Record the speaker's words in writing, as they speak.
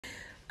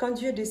Quand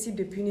Dieu décide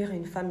de punir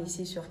une femme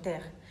ici sur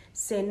terre,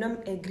 c'est un homme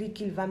aigri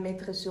qu'il va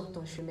mettre sur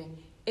ton chemin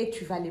et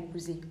tu vas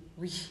l'épouser.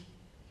 Oui,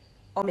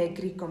 homme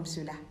aigri comme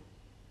cela.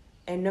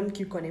 Un homme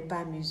qui ne connaît pas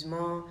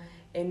amusement,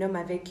 un homme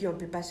avec qui on ne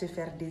peut pas se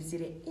faire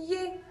désirer.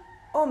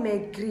 Homme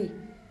aigri.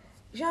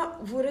 Genre,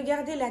 vous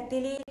regardez la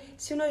télé,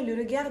 sinon il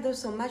regarde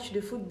son match de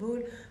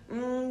football,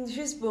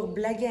 juste pour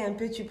blaguer un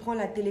peu, tu prends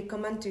la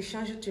télécommande, tu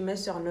changes, tu mets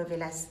sur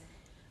Novelas.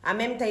 En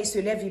même temps, il se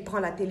lève, il prend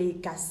la télé,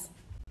 il casse.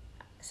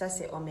 Ça,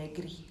 c'est homme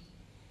aigri.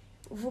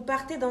 Vous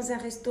partez dans un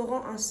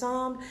restaurant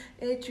ensemble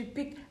et tu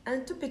piques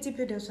un tout petit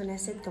peu dans son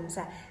assiette comme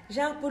ça.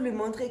 Genre, pour lui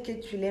montrer que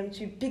tu l'aimes,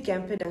 tu piques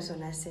un peu dans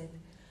son assiette.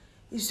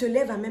 Il se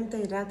lève en même temps,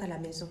 il rentre à la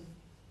maison.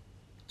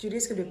 Tu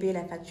risques de payer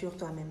la facture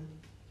toi-même.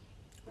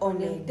 On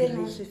aime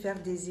tellement se faire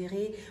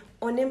désirer.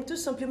 On aime tout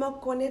simplement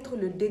connaître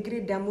le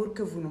degré d'amour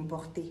que vous nous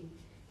portez.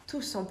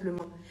 Tout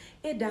simplement.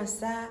 Et dans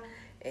ça,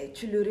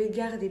 tu le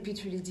regardes et puis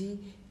tu lui dis,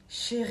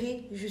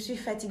 chérie, je suis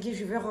fatiguée,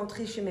 je veux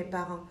rentrer chez mes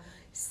parents.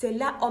 C'est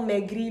là, homme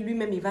aigri,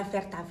 lui-même, il va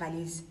faire ta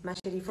valise. Ma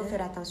chérie, il faut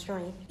faire attention.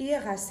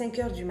 Hier, à 5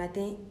 h du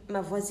matin,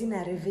 ma voisine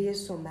a réveillé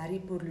son mari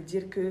pour lui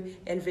dire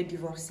qu'elle veut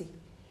divorcer.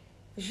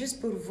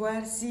 Juste pour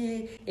voir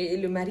si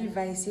le mari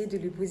va essayer de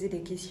lui poser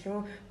des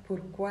questions.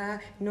 Pourquoi?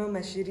 Non,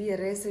 ma chérie,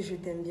 reste, je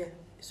t'aime bien.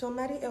 Son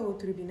mari est au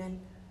tribunal.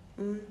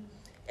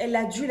 Elle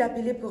a dû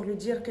l'appeler pour lui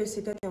dire que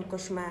c'était un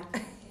cauchemar.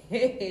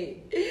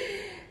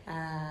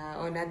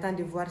 On attend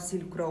de voir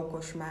s'il croit au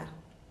cauchemar.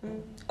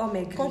 Homme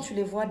aigri. Quand tu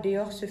les vois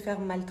dehors se faire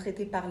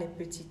maltraiter par les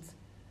petites,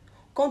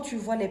 quand tu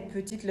vois les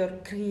petites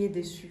leur crier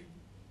dessus,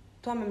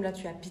 toi-même là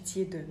tu as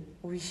pitié d'eux.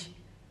 Oui.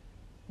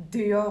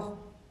 Dehors,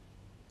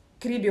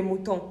 cris de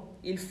mouton,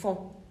 ils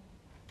font.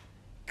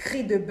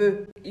 Cris de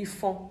bœuf, ils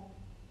font.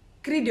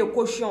 Cris de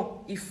cochon,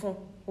 ils font.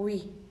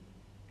 Oui.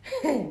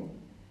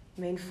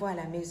 Mais une fois à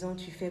la maison,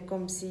 tu fais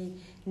comme si,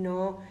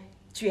 non,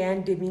 tu es un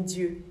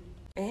demi-dieu.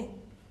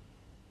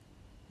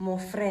 Mon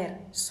frère,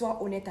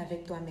 sois honnête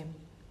avec toi-même.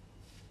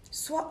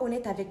 Sois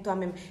honnête avec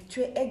toi-même.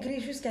 Tu es aigri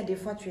jusqu'à des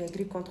fois, tu es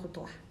aigri contre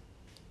toi.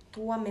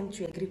 Toi-même,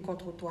 tu es aigri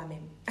contre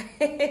toi-même.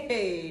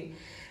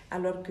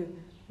 Alors que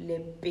les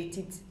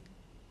petites,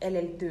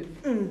 elles te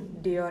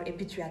dehors et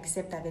puis tu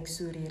acceptes avec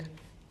sourire.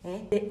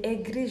 Tu es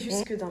aigri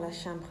jusque dans la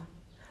chambre.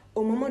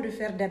 Au moment de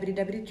faire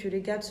dabri-dabri, tu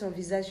regardes son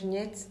visage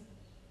net.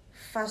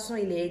 Façon,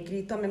 il est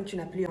aigri. Toi-même, tu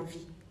n'as plus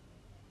envie.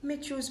 Mais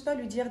tu n'oses pas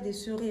lui dire de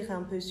sourire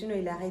un peu, sinon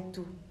il arrête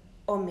tout.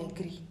 Homme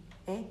aigri.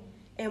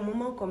 Un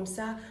moment comme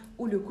ça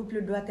où le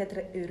couple doit être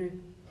heureux.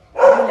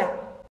 Là.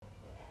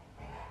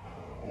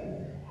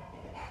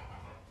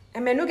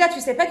 Mais Nougat, tu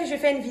sais pas que je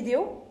fais une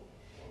vidéo?